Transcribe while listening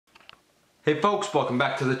Hey folks, welcome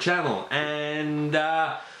back to the channel, and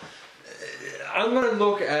I'm going to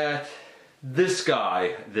look at this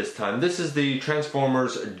guy this time. This is the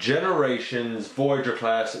Transformers Generations Voyager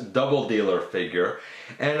class Doubledealer figure,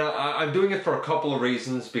 and I'm doing it for a couple of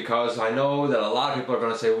reasons, because I know that a lot of people are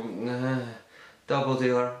going to say, well, nah,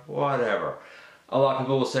 Doubledealer, whatever. A lot of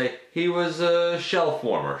people will say he was a shelf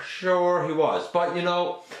warmer. Sure, he was, but you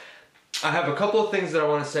know, I have a couple of things that I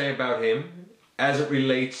want to say about him as it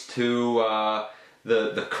relates to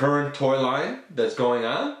the current toy line that's going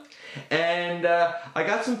on. And I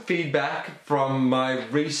got some feedback from my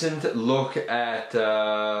recent look at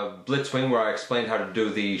Blitzwing, where I explained how to do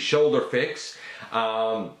the shoulder fix,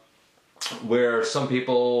 where some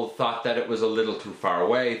people thought that it was a little too far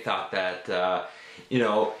away, thought that you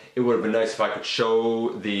know, it would have been nice if I could show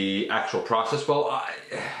the actual process. Well,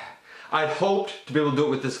 I'd hoped to be able to do it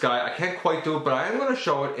with this guy. I can't quite do it, but I am going to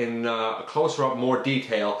show it in a closer up, more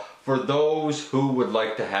detail for those who would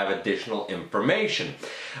like to have additional information.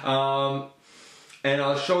 And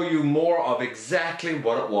I'll show you more of exactly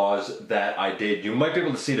what it was that I did. You might be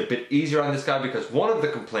able to see it a bit easier on this guy, because one of the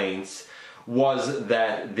complaints was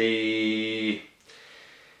that the...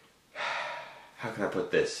 how can I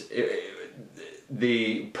put this?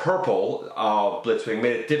 The purple of Blitzwing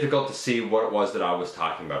made it difficult to see what it was that I was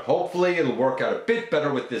talking about. Hopefully it'll work out a bit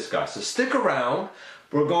better with this guy. So stick around.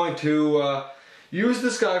 We're going to use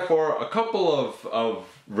this guy for a couple of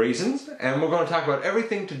reasons, and we're going to talk about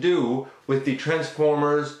everything to do with the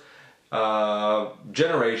Transformers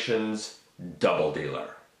Generations Doubledealer.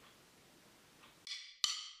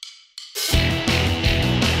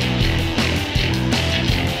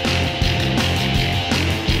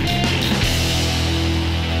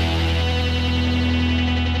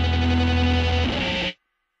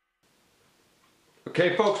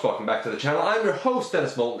 Okay folks, welcome back to the channel. I'm your host,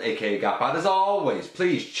 Dennis Moulton, aka GotBot. As always,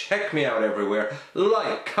 please check me out everywhere.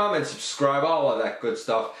 Like, comment, subscribe, all of that good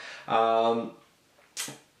stuff.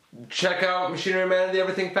 Check out Machinery Man and the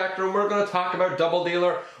Everything Factor, and we're going to talk about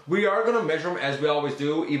Doubledealer. We are going to measure him as we always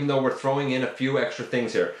do, even though we're throwing in a few extra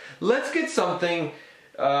things here. Let's get something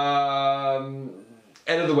out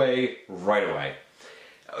of the way right away.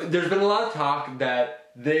 There's been a lot of talk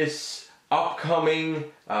that this upcoming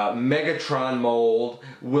Megatron mold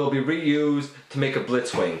will be reused to make a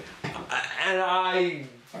Blitzwing, and I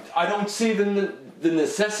don't see the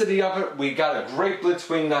necessity of it. We got a great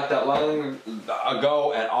Blitzwing not that long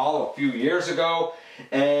ago at all, a few years ago,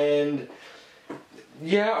 and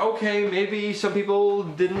yeah, okay, maybe some people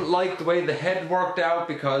didn't like the way the head worked out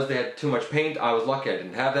because they had too much paint. I was lucky I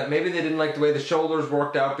didn't have that. Maybe they didn't like the way the shoulders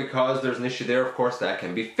worked out because there's an issue there. Of course, that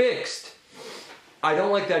can be fixed. I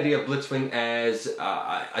don't like the idea of Blitzwing as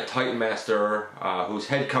a Titan Master whose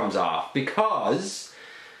head comes off, because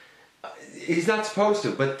he's not supposed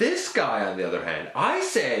to. But this guy, on the other hand, I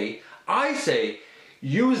say,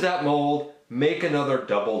 use that mold, make another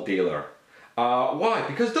Doubledealer. Why?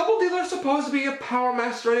 Because Doubledealer is supposed to be a Power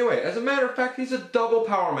Master anyway. As a matter of fact, he's a double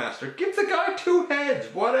Power Master. Give the guy two heads,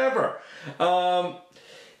 whatever.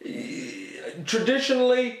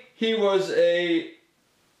 Traditionally, he was a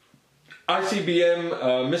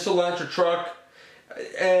ICBM missile launcher truck,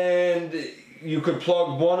 and you could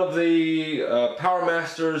plug one of the Power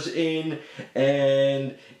Masters in,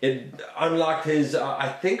 and it unlocked his, I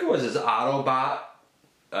think it was his Autobot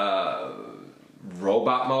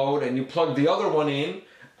robot mode, and you plug the other one in.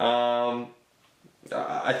 I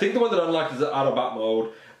think the one that unlocked his Autobot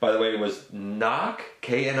mode, by the way, was Knock,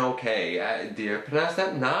 K-N-O-K. Do you pronounce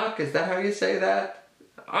that Knock? Is that how you say that?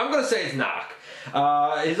 I'm going to say it's Knock.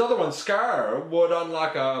 His other one, Scar, would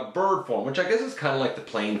unlock a bird form, which I guess is kind of like the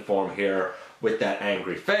plane form here with that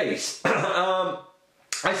angry face. I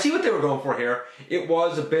see what they were going for here. It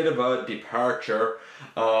was a bit of a departure.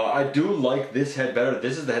 I do like this head better.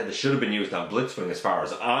 This is the head that should have been used on Blitzwing as far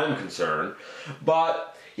as I'm concerned.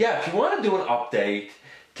 But yeah, if you want to do an update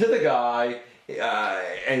to the guy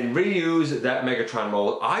and reuse that Megatron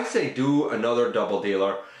mold, I say do another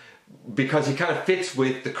Doubledealer, because he kind of fits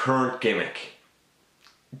with the current gimmick.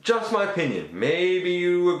 Just my opinion. Maybe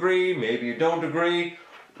you agree, maybe you don't agree,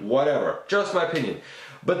 whatever. Just my opinion.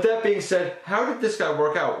 But that being said, how did this guy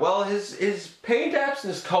work out? Well, his paint apps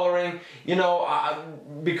and his coloring, you know,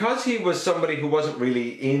 because he was somebody who wasn't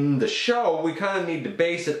really in the show, we kind of need to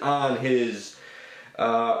base it on his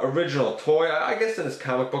original toy, I guess in his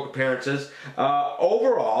comic book appearances.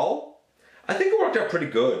 Overall, I think it worked out pretty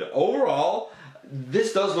good. Overall,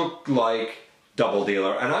 this does look like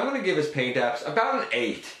Doubledealer, and I'm going to give his paint apps about an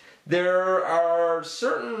 8. There are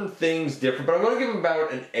certain things different, but I'm going to give him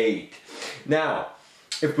about an 8. Now,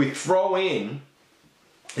 if we throw in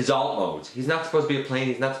his alt modes. He's not supposed to be a plane,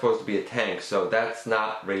 he's not supposed to be a tank, so that's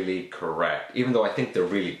not really correct, even though I think they're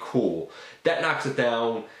really cool. That knocks it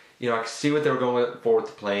down. You know, I can see what they were going for with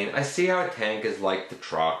the plane. I see how a tank is like the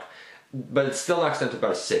truck, but it still knocks down to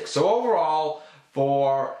about a 6. So overall,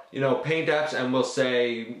 for, you know, paint apps and we'll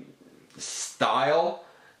say style,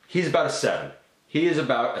 he's about a 7. He is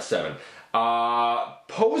about a 7.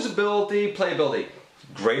 Posability, playability,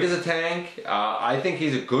 great as a tank. I think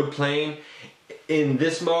he's a good plane. In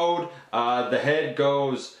this mode, the head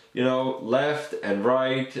goes, you know, left and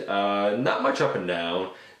right, not much up and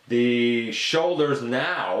down. The shoulders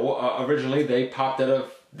now, originally they popped out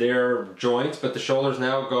of their joints, but the shoulders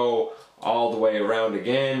now go all the way around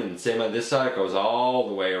again, and same on this side, it goes all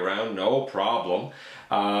the way around, no problem.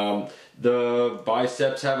 The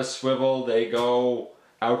biceps have a swivel, they go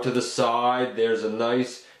out to the side, there's a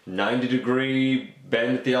nice 90-degree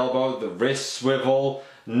bend at the elbow, the wrist swivel,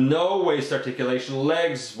 no waist articulation,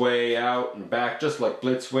 legs way out and back just like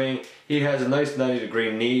Blitzwing. He has a nice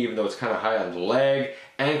 90-degree knee even though it's kind of high on the leg,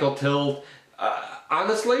 ankle tilt.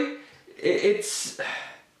 Honestly, it's...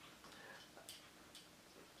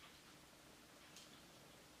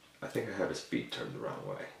 I think I have his feet turned the wrong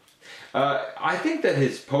way. I think that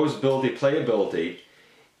his posability, playability,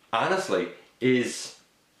 honestly, is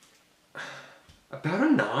about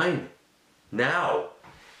a 9 now.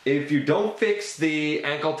 If you don't fix the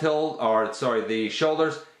ankle tilt, or sorry, the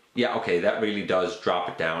shoulders, yeah, okay, that really does drop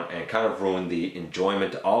it down and kind of ruin the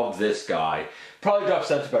enjoyment of this guy. Probably drops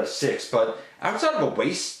that to about a 6, but outside of a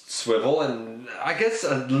waist swivel and I guess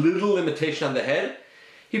a little limitation on the head,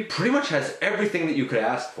 he pretty much has everything that you could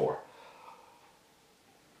ask for.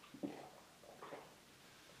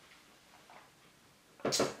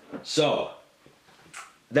 So,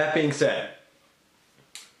 that being said,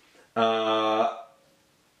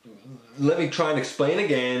 let me try and explain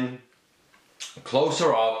again,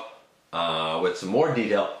 closer up, with some more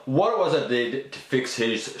detail, what it was I did to fix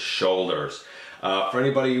his shoulders. For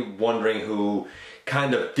anybody wondering who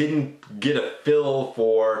kind of didn't get a feel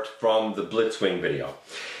for it from the Blitzwing video.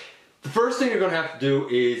 The first thing you're going to have to do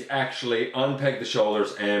is actually unpeg the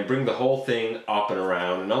shoulders and bring the whole thing up and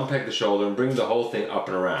around, and unpeg the shoulder and bring the whole thing up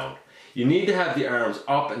and around. You need to have the arms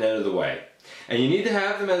up and out of the way. And you need to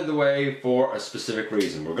have them out of the way for a specific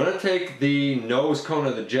reason. We're going to take the nose cone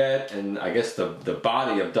of the jet and I guess the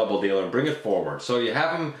body of Doubledealer and bring it forward. So you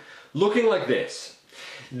have them looking like this.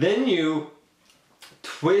 Then you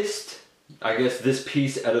twist, I guess, this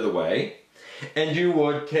piece out of the way, and you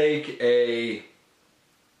would take a,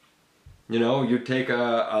 you know, you'd take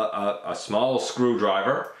a small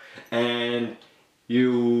screwdriver and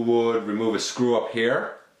you would remove a screw up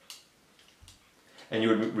here, and you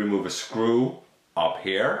would remove a screw up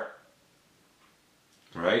here,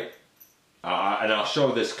 right? And I'll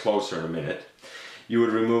show this closer in a minute. You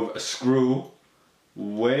would remove a screw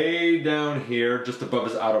way down here, just above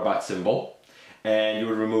his Autobot symbol, and you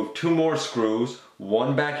would remove 2 more screws,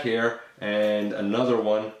 one back here and another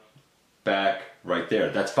one back right there.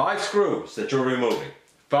 That's 5 screws that you're removing.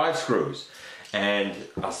 5 screws. And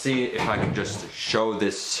I'll see if I can just show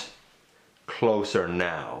this closer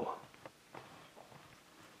now.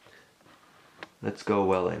 Let's go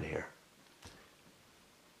well in here.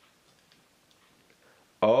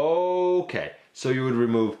 Okay, so you would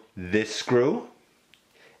remove this screw,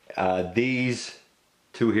 these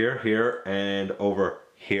 2 here, here, and over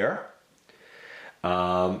here.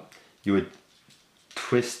 You would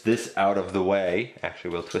twist this out of the way.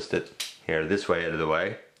 Actually, we'll twist it here, this way out of the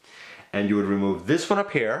way. And you would remove this one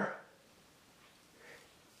up here,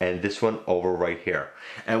 and this one over right here.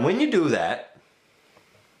 And when you do that,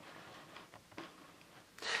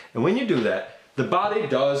 the body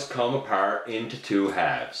does come apart into 2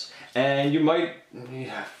 halves. And you might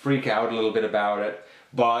freak out a little bit about it,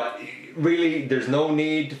 but really there's no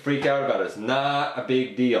need to freak out about it. It's not a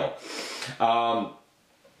big deal.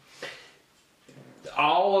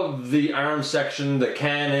 All of the arm section, the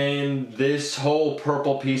cannon, this whole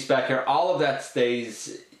purple piece back here, all of that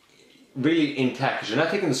stays really intact, because you're not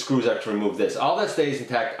taking the screws out to remove this. All that stays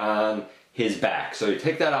intact on his back. So you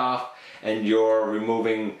take that off and you're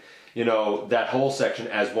removing, you know, that whole section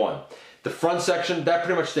as one. The front section, that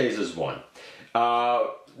pretty much stays as one.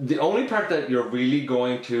 The only part that you're really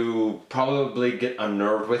going to probably get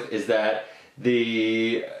unnerved with is that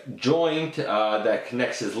the joint that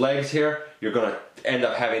connects his legs here, you're going to end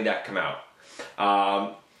up having that come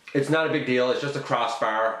out. It's not a big deal, it's just a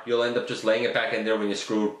crossbar. You'll end up just laying it back in there when you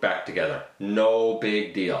screw it back together. No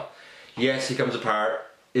big deal. Yes, he comes apart.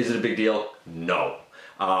 Is it a big deal? No.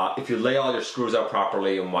 If you lay all your screws out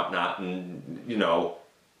properly and whatnot, and you know,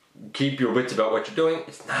 keep your wits about what you're doing,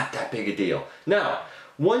 it's not that big a deal. Now,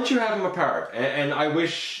 once you have them apart, and I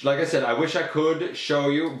wish, like I said, I wish I could show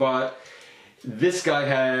you, but this guy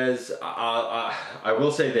has, I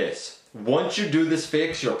will say this, once you do this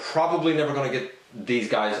fix, you're probably never going to get these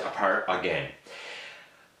guys apart again.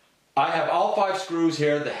 I have all 5 screws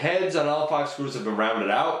here. The heads on all 5 screws have been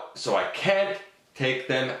rounded out, so I can't take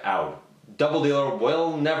them out. Doubledealer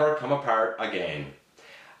will never come apart again.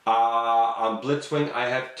 On Blitzwing, I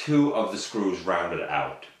have 2 of the screws rounded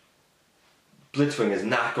out. Blitzwing is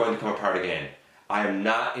not going to come apart again. I am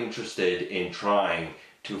not interested in trying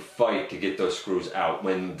to fight to get those screws out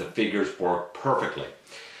when the figures work perfectly.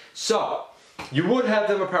 So, you would have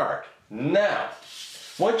them apart. Now,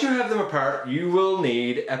 once you have them apart, you will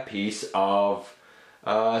need a piece of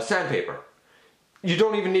sandpaper. You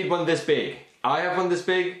don't even need one this big. I have one this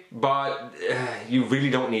big, but you really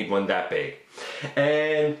don't need one that big.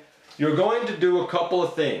 And you're going to do a couple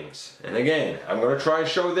of things. And again, I'm going to try and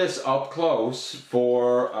show this up close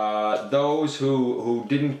for those who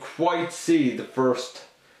didn't quite see the first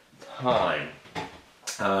time.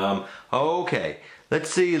 Okay,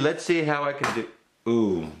 let's see how I can do.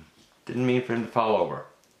 Ooh, didn't mean for him to fall over.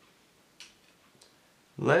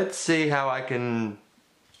 Let's see how I can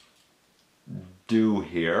do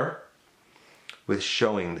here with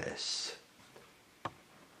showing this.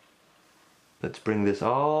 Let's bring this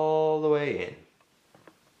all the way in.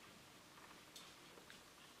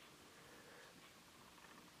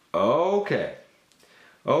 Okay.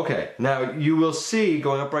 Okay, now you will see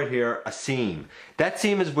going up right here a seam. That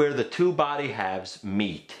seam is where the 2 body halves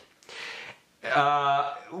meet.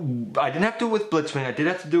 I didn't have to do it with Blitzwing, I did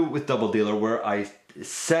have to do it with Doubledealer, where I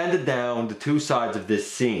sanded down the 2 sides of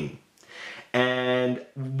this seam. And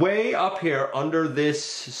way up here under this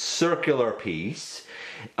circular piece,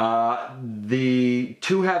 the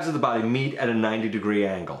 2 halves of the body meet at a 90-degree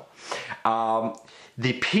angle.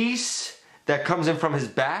 The piece that comes in from his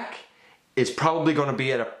back is probably going to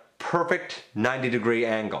be at a perfect 90-degree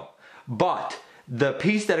angle. But the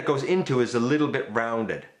piece that it goes into is a little bit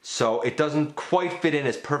rounded, so it doesn't quite fit in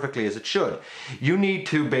as perfectly as it should. You need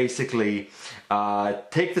to basically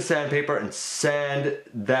take the sandpaper and sand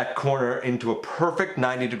that corner into a perfect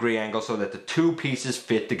 90-degree angle so that the 2 pieces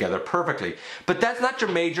fit together perfectly. But that's not your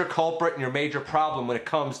major culprit and your major problem when it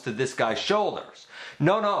comes to this guy's shoulders.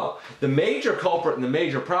 No. The major culprit and the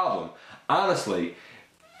major problem, honestly,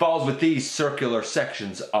 falls with these circular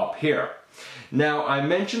sections up here. Now, I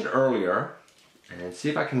mentioned earlier, and see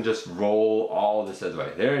if I can just roll all this other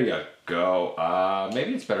way. There you go.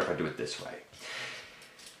 Maybe it's better if I do it this way.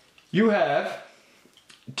 You have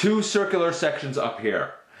 2 circular sections up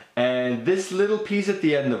here, and this little piece at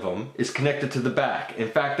the end of them is connected to the back. In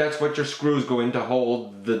fact, that's what your screws go in to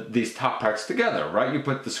hold these top parts together, right? You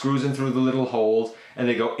put the screws in through the little holes, and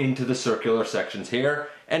they go into the circular sections here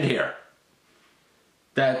and here.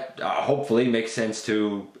 That hopefully makes sense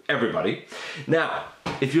to everybody. Now,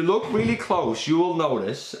 if you look really close, you will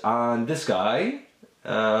notice on this guy,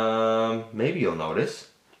 maybe you'll notice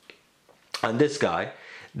on this guy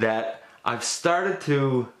that I've started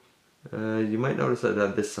to, you might notice that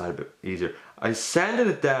on this side a bit easier. I sanded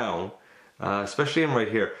it down, especially in right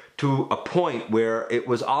here, to a point where it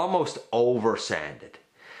was almost over sanded.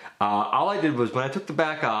 All I did was when I took the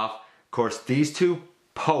back off, of course, these 2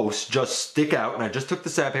 posts just stick out, and I just took the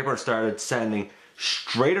sandpaper and started sanding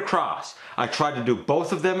straight across. I tried to do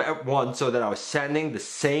both of them at once so that I was sanding the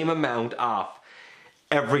same amount off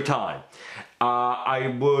every time.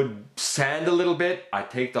 I would sand a little bit,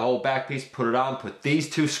 I'd take the whole back piece, put it on, put these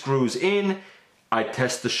 2 screws in, I'd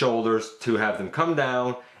test the shoulders to have them come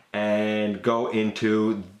down and go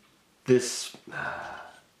into this.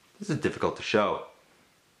 This is difficult to show.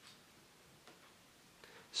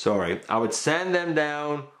 Sorry, I would sand them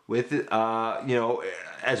down with, you know,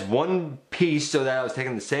 as one piece so that I was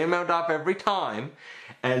taking the same amount off every time,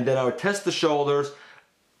 and then I would test the shoulders,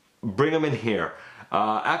 bring them in here.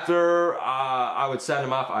 After I would sand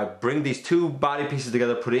them off, I'd bring these 2 body pieces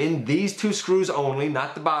together, put in these 2 screws only,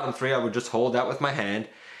 not the bottom 3. I would just hold that with my hand,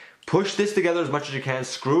 push this together as much as you can,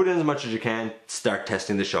 screw it in as much as you can, start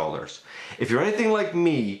testing the shoulders. If you're anything like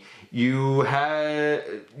me, you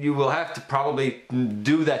will have to probably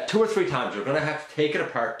do that 2 or 3 times. You're going to have to take it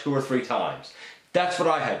apart 2 or 3 times. That's what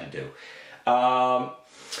I had to do.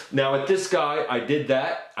 Now with this guy, I did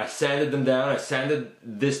that. I sanded them down. I sanded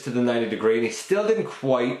this to the 90-degree, and he still didn't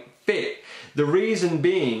quite fit. The reason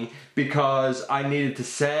being because I needed to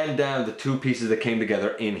sand down the 2 pieces that came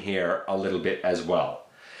together in here a little bit as well.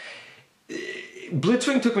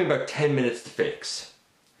 Blitzwing took me about 10 minutes to fix.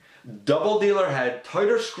 Doubledealer had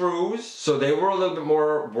tighter screws, so they were a little bit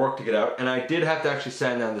more work to get out, and I did have to actually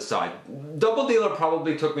sand down the side. Doubledealer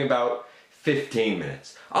probably took me about 15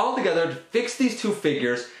 minutes. Altogether, to fix these two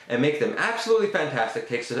figures and make them absolutely fantastic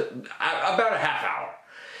takes about a half hour.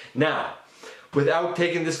 Now, without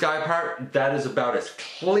taking this guy apart, that is about as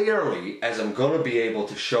clearly as I'm going to be able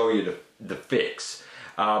to show you the fix.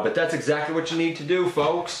 But that's exactly what you need to do,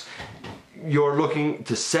 folks. You're looking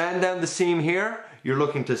to sand down the seam here. You're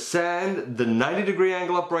looking to sand the 90-degree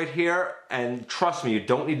angle up right here, and trust me, you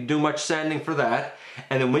don't need to do much sanding for that.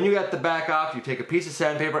 And then when you get the back off, you take a piece of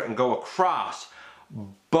sandpaper and go across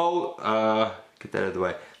both, get that out of the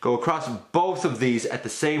way, go across both of these at the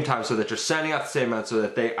same time so that you're sanding out the same amount so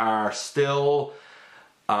that they are still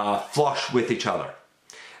flush with each other.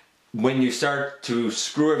 When you start to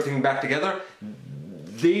screw everything back together,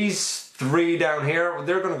 these three down here,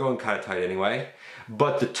 they're going to go in kind of tight anyway,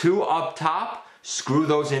 but the two up top, screw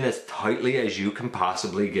those in as tightly as you can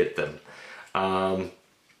possibly get them.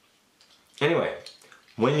 Anyway,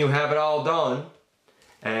 when you have it all done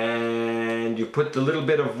and you put the little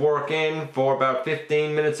bit of work in for about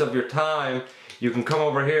 15 minutes of your time, you can come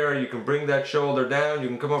over here, you can bring that shoulder down, you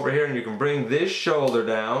can come over here and you can bring this shoulder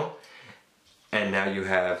down, and now you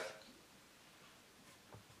have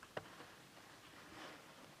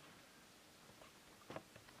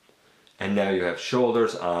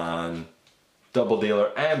shoulders on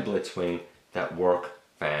Doubledealer and Blitzwing that work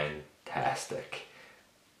fantastic.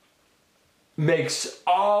 Makes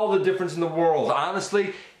all the difference in the world.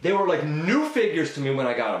 Honestly, they were like new figures to me when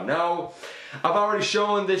I got them. Now, I've already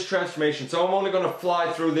shown this transformation, so I'm only going to fly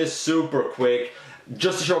through this super quick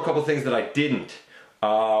just to show a couple things that I didn't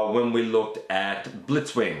when we looked at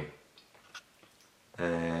Blitzwing.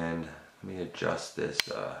 And let me adjust this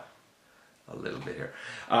a little bit here.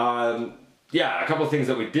 Yeah, a couple of things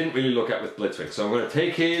that we didn't really look at with Blitzwing. So I'm going to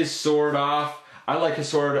take his sword off. I like his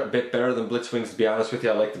sword a bit better than Blitzwing's, to be honest with you.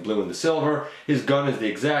 I like the blue and the silver. His gun is the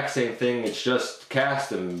exact same thing. It's just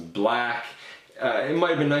cast in black. It might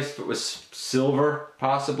have been nice if it was silver,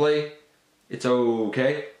 possibly. It's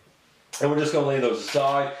okay. And we're just going to lay those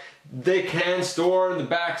aside. They can store in the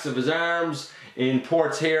backs of his arms in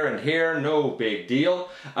ports here and here. No big deal.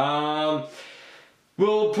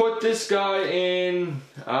 We'll put this guy in,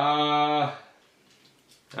 I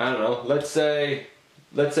don't know, let's say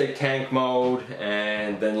tank mode,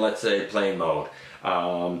 and then let's say plane mode.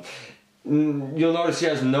 You'll notice he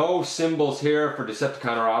has no symbols here for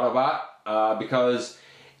Decepticon or Autobot, because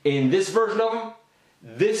in this version of him,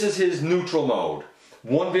 this is his neutral mode.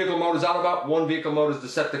 One vehicle mode is Autobot, one vehicle mode is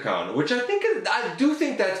Decepticon, which I do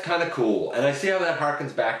think that's kind of cool, and I see how that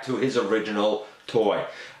harkens back to his original toy.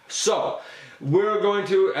 So, we're going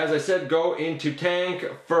to, as I said, go into tank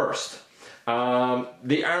first.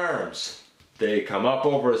 The arms, they come up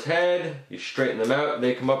over his head, you straighten them out, and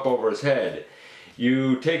they come up over his head.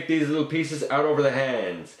 You take these little pieces out over the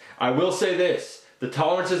hands. I will say this, the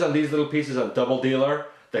tolerances on these little pieces on Doubledealer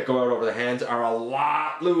that go out over the hands are a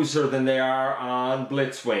lot looser than they are on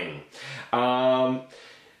Blitzwing.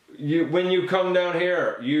 When you come down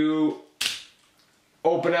here, you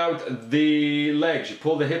open out the legs, you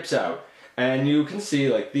pull the hips out. And you can see,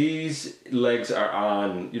 like, these legs are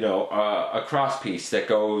on, you know, a cross piece that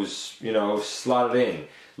goes, you know, slotted in.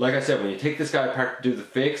 Like I said, when you take this guy apart to do the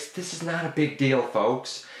fix, this is not a big deal,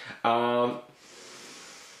 folks. What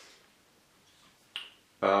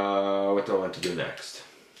do I want to do next?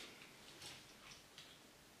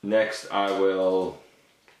 Next, I will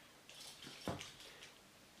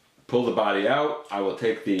pull the body out. I will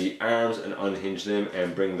take the arms and unhinge them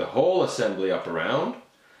and bring the whole assembly up around.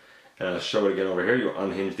 And I'll show it again over here. You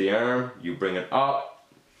unhinge the arm, you bring it up,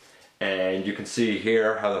 and you can see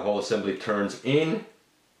here how the whole assembly turns in,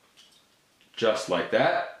 just like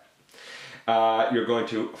that. You're going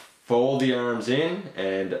to fold the arms in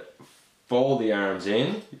and fold the arms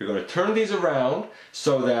in. You're going to turn these around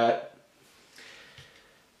so that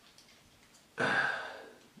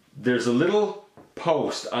there's a little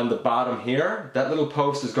post on the bottom here. That little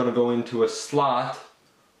post is going to go into a slot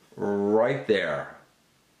right there.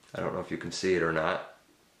 I don't know if you can see it or not.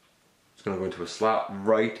 It's going to go into a slot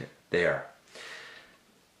right there.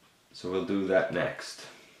 So we'll do that next.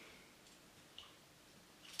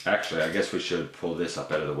 Actually, I guess we should pull this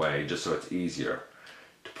up out of the way just so it's easier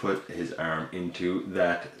to put his arm into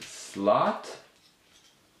that slot.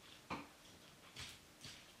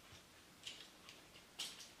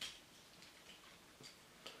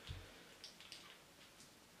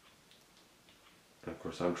 And of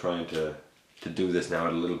course, I'm trying to do this now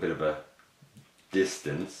at a little bit of a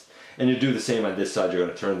distance. And you do the same on this side. You're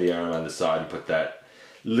going to turn the arm on the side and put that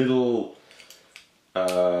little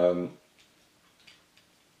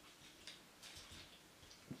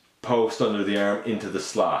post under the arm into the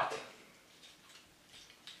slot.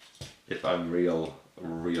 if I'm real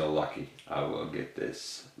lucky, I will get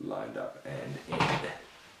this lined up and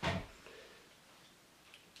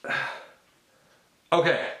in.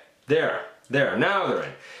 Okay, there, now they're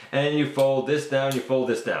in. And you fold this down, you fold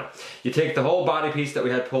this down. You take the whole body piece that we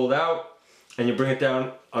had pulled out and you bring it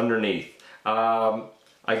down underneath.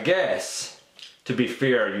 I guess, to be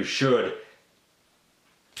fair, you should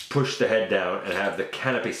push the head down and have the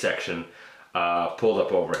canopy section pulled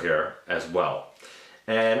up over here as well.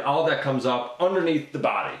 And all that comes up underneath the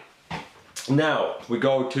body. Now, we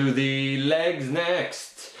go to the legs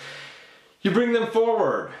next. You bring them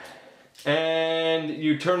forward and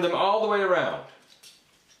you turn them all the way around.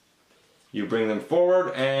 You bring them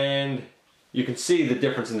forward and you can see the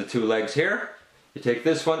difference in the two legs here. You take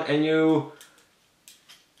this one and you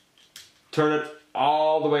turn it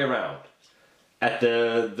all the way around at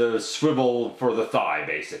the swivel for the thigh,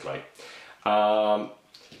 basically.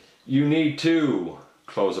 You need to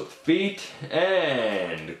close up the feet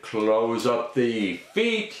and close up the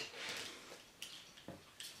feet.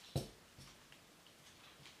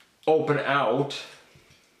 Open out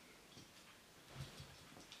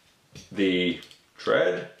the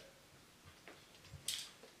tread.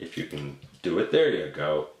 If you can do it, there you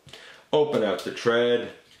go. Open out the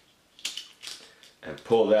tread and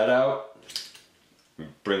pull that out.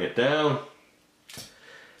 Bring it down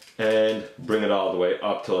and bring it all the way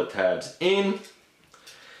up till it tabs in.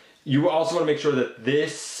 You also want to make sure that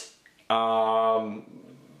this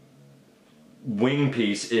wing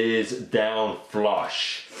piece is down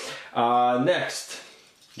flush. Next,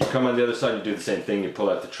 you come on the other side and do the same thing. You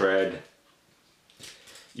pull out the tread.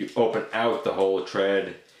 You open out the whole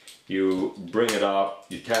tread. You bring it up,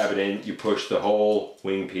 you tab it in, you push the whole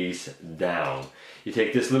wing piece down. You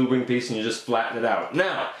take this little wing piece and you just flatten it out.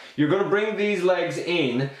 Now, you're going to bring these legs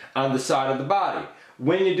in on the side of the body.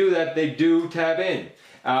 When you do that, they do tab in.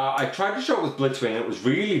 I tried to show it with Blitzwing, it was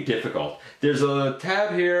really difficult. There's a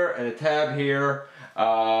tab here and a tab here,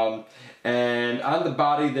 and on the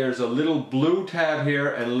body there's a little blue tab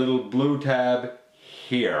here and a little blue tab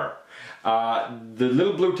here. The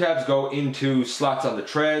little blue tabs go into slots on the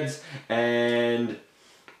treads, and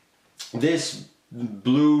this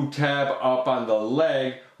blue tab up on the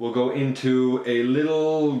leg will go into a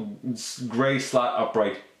little gray slot up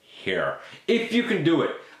right here. If you can do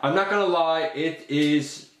it. I'm not gonna lie, it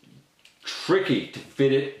is tricky to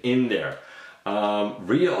fit it in there.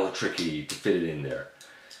 Real tricky to fit it in there.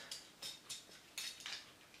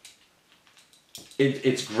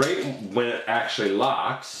 It's great when it actually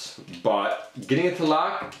locks, but getting it to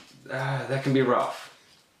lock, that can be rough.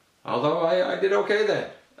 Although I did okay then.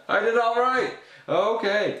 I did all right.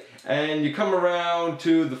 Okay, and you come around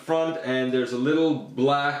to the front and there's a little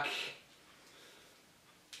black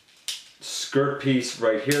skirt piece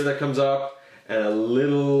right here that comes up, and a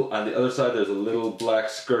little, on the other side there's a little black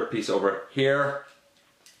skirt piece over here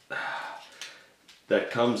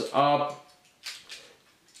that comes up.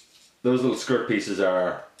 Those little skirt pieces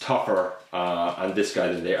are tougher on this guy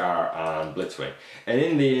than they are on Blitzwing. And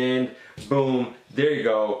in the end, boom, there you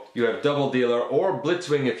go. You have Doubledealer or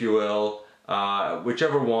Blitzwing, if you will,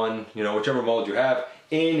 whichever one, you know, whichever mode you have,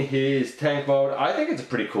 in his tank mode. I think it's a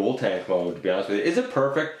pretty cool tank mode, to be honest with you. Is it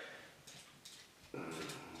perfect?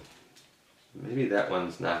 Maybe that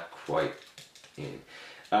one's not quite in.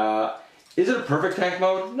 Is it a perfect tank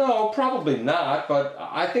mode? No, probably not, but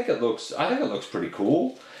I think it looks pretty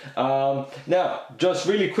cool. Now, just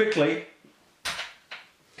really quickly,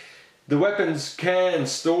 the weapons can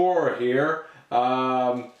store here.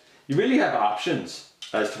 You really have options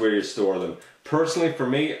as to where you store them. Personally, for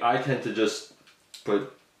me, I tend to just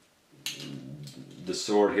put the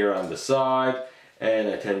sword here on the side, and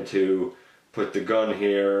I tend to put the gun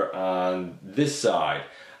here on this side.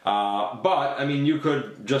 But I mean, you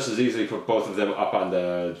could just as easily put both of them up on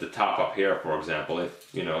the top up here, for example.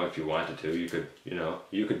 If you know, if you wanted to, you could, you know,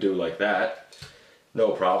 you could do like that,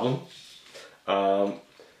 no problem.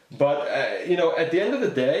 But you know, at the end of the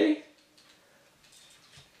day,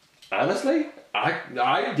 honestly,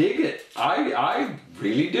 I dig it. I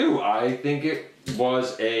really do. I think it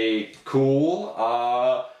was a cool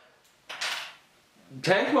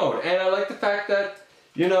tank mode, and I like the fact that,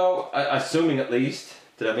 you know, assuming at least,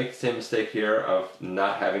 did I make the same mistake here of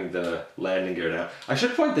not having the landing gear down? I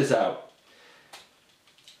should point this out.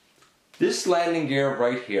 This landing gear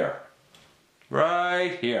right here,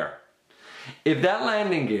 if that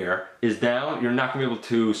landing gear is down, you're not going to be able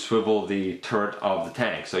to swivel the turret of the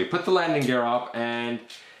tank. So you put the landing gear up, and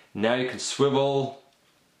now you can swivel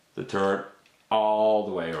the turret all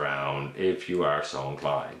the way around if you are so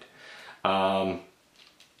inclined.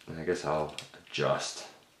 I guess I'll adjust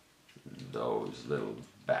those little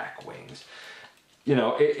back wings. You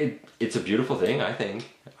know, it's a beautiful thing, I think.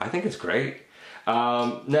 I think it's great.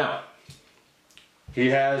 Now, he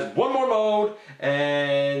has one more mode,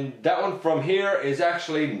 and that one from here is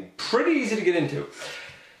actually pretty easy to get into.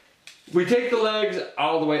 We take the legs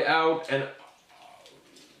all the way out, and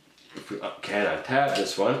if we can untab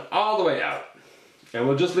this one, all the way out. And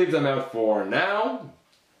we'll just leave them out for now.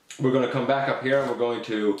 We're going to come back up here and we're going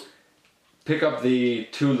to pick up the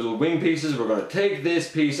two little wing pieces. We're going to take this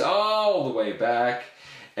piece all the way back,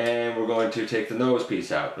 and we're going to take the nose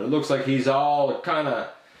piece out. And it looks like he's all kind of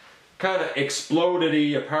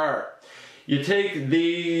exploded-y apart. You take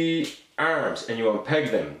the arms and you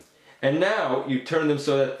unpeg them. And now you turn them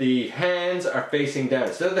so that the hands are facing down.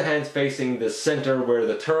 Instead of the hands facing the center where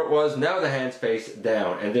the turret was, now the hands face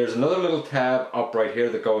down. And there's another little tab up right here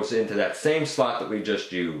that goes into that same slot that we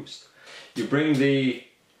just used. You bring the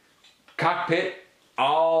cockpit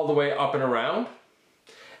all the way up and around.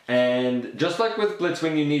 And just like with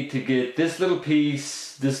Blitzwing, you need to get this little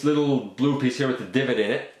piece, this little blue piece here with the divot in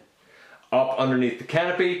it, up underneath the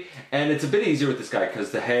canopy. And it's a bit easier with this guy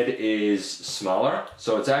because the head is smaller,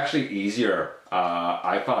 so it's actually easier,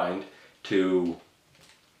 I find, to,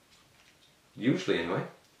 usually anyway,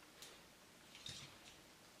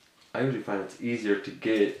 I usually find it's easier to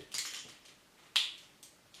get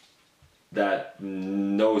that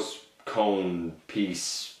nose cone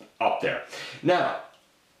piece up there. Now,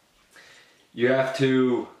 you have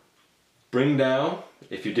to bring down,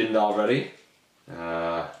 if you didn't already,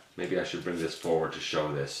 maybe I should bring this forward to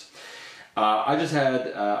show this. I just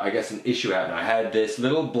had, I guess, an issue happening. I had this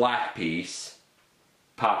little black piece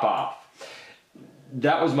pop off.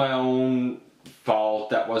 That was my own fault.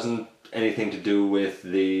 That wasn't anything to do with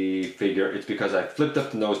the figure. It's because I flipped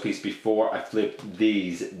up the nose piece before I flipped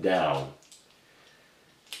these down.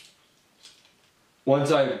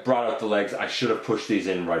 Once I brought out the legs, I should have pushed these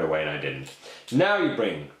in right away, and I didn't. Now you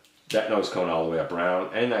bring that nose cone all the way up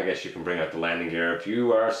around, and I guess you can bring out the landing gear if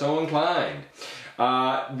you are so inclined.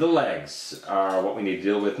 The legs are what we need to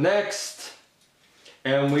deal with next,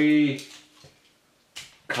 and we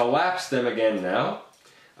collapse them again now,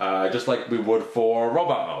 just like we would for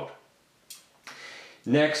robot mode.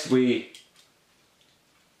 Next we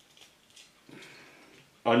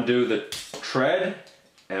undo the tread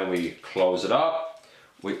and we close it up.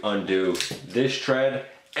 We undo this tread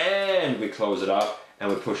and we close it up, and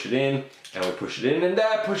we push it in, and we push it in, and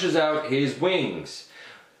that pushes out his wings.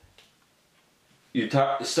 You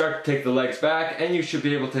start to take the legs back, and you should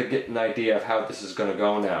be able to get an idea of how this is going to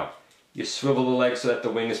go now. You swivel the legs so that the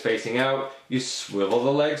wing is facing out. You swivel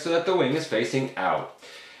the legs so that the wing is facing out.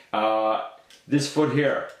 This foot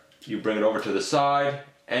here, you bring it over to the side,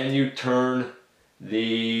 and you turn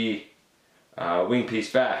the wing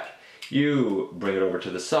piece back. You bring it over to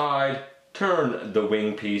the side, turn the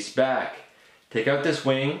wing piece back. Take out this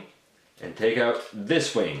wing and take out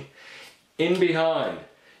this wing. In behind,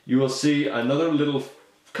 you will see another little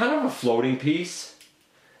kind of a floating piece,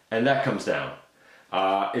 and that comes down.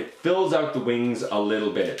 It fills out the wings a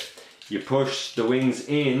little bit. You push the wings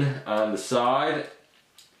in on the side,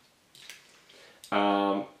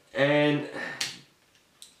 and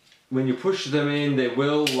when you push them in, they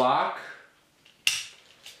will lock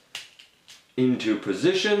into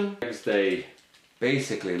position. They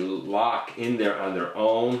basically lock in there on their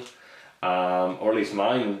own, or at least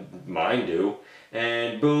mine do,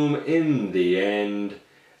 and boom, in the end,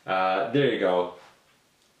 there you go,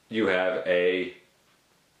 you have a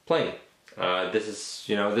plane. This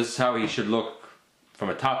is how he should look from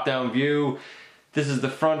a top-down view. This is the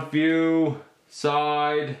front view,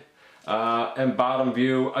 side, and bottom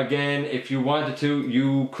view. Again, if you wanted to,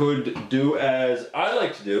 you could do as I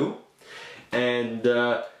like to do, and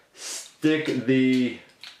stick the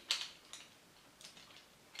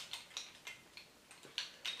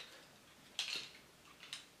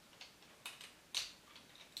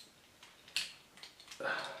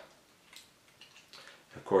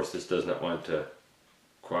of course this does not want to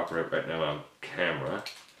cooperate right now on camera.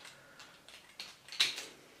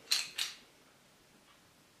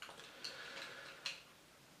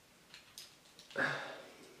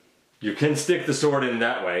 You can stick the sword in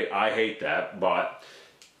that way. I hate that, but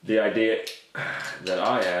the idea that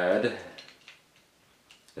I had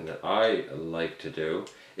and that I like to do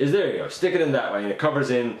is, there you go, stick it in that way, and it covers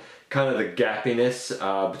in kind of the gappiness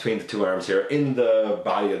between the two arms here in the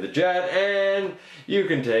body of the jet, and you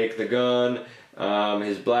can take the gun,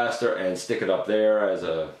 his blaster, and stick it up there as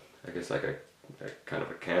a, I guess like a kind of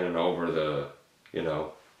a cannon over the,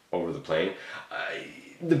 over the plane.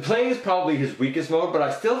 The plane is probably his weakest mode, but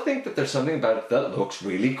I still think that there's something about it that looks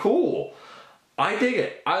really cool. I dig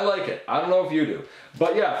it. I like it. I don't know if you do.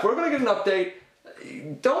 But yeah, if we're going to get an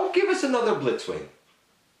update, don't give us another Blitzwing.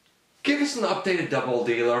 Give us an updated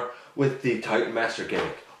Doubledealer with the Titan Master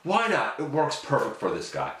gimmick. Why not? It works perfect for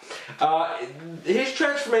this guy. His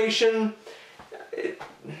transformation,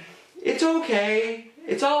 it's okay.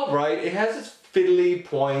 It's alright. It has its fiddly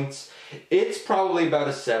points. It's probably about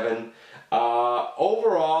a 7.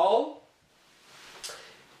 Overall,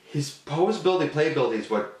 his pose ability, playability is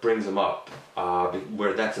what brings him up.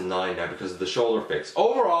 Where that's a 9 now because of the shoulder fix.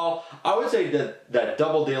 Overall, I would say that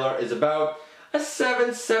Doubledealer is about a 7,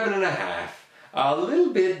 7.5. A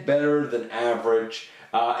little bit better than average.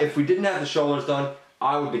 If we didn't have the shoulders done,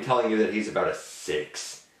 I would be telling you that he's about a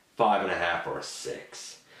 6, 5.5 or a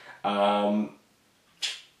 6.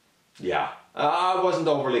 Yeah, I wasn't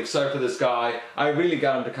overly excited for this guy. I really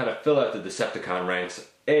got him to kind of fill out the Decepticon ranks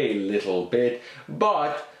a little bit,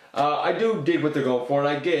 but I do dig what they're going for, and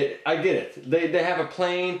I get it. They have a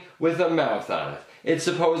plane with a mouth on it. It's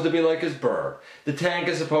supposed to be like his bird. The tank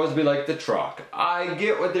is supposed to be like the truck. I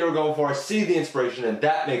get what they were going for. I see the inspiration, and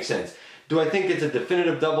that makes sense. Do I think it's a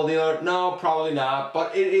definitive Doubledealer? No, probably not,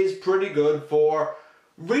 but it is pretty good for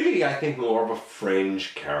really, I think, more of a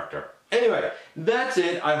fringe character. Anyway, that's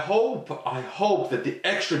it. I hope that the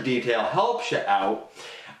extra detail helps you out.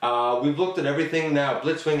 We've looked at everything now,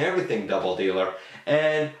 Blitzwing, everything Doubledealer,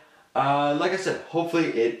 and like I said, hopefully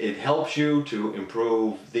it helps you to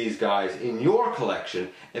improve these guys in your collection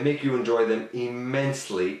and make you enjoy them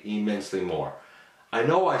immensely, immensely more. I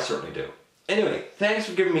know I certainly do. Anyway, thanks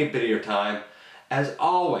for giving me a bit of your time. As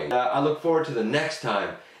always, I look forward to the next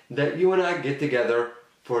time that you and I get together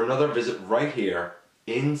for another visit right here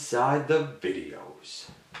inside the videos.